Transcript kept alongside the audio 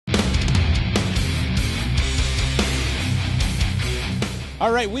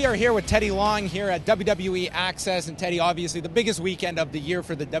All right, we are here with Teddy Long here at WWE Access, and Teddy, obviously the biggest weekend of the year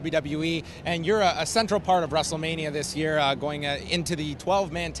for the WWE, and you're a central part of WrestleMania this year, going into the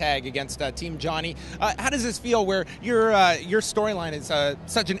 12-man tag against Team Johnny. How does this feel where your storyline is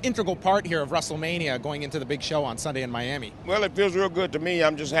such an integral part here of WrestleMania going into the big show on Sunday in Miami? Well, it feels real good to me.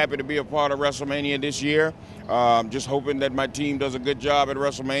 I'm just happy to be a part of WrestleMania this year. Just hoping that my team does a good job at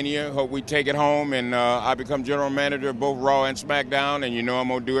WrestleMania. Hope we take it home and I become general manager of both Raw and Smackdown, and you know I'm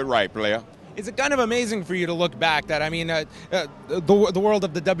going to do it right, player. Is it kind of amazing for you to look back that, I mean, the world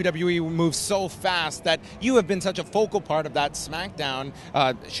of the WWE moves so fast that you have been such a focal part of that SmackDown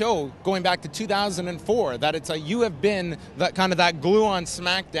show going back to 2004, that it's you have been that glue on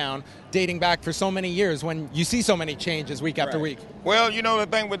SmackDown dating back for so many years when you see so many changes week after week? Well, you know, the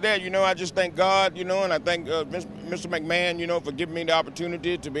thing with that, I just thank God, and I thank Mr. McMahon, for giving me the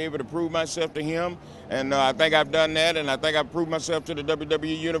opportunity to be able to prove myself to him. And I think I've done that, and I think I've proved myself to the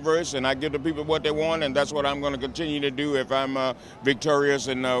WWE Universe, and I give the people what they want, and that's what I'm going to continue to do if I'm victorious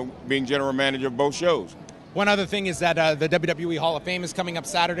in being general manager of both shows. One other thing is that the WWE Hall of Fame is coming up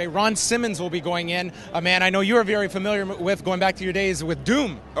Saturday. Ron Simmons will be going in, a man I know you are very familiar with, going back to your days with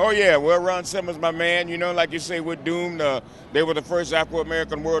Doom. Oh, yeah. Well, Ron Simmons, my man, like you say with Doom, they were the first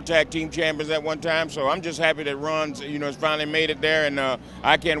Afro-American World Tag Team Champions at one time. So I'm just happy that Ron's, has finally made it there, and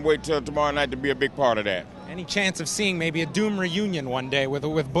I can't wait till tomorrow night to be a big part of that. Any chance of seeing maybe a Doom reunion one day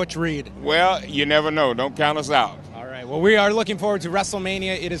with Butch Reed? Well, you never know. Don't count us out. All right. Well, we are looking forward to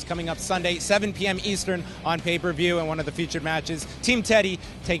WrestleMania. It is coming up Sunday, 7 p.m. Eastern on pay-per-view, and one of the featured matches, Team Teddy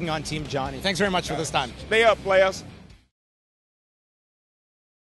taking on Team Johnny. Thanks very much for this time. Stay up, players.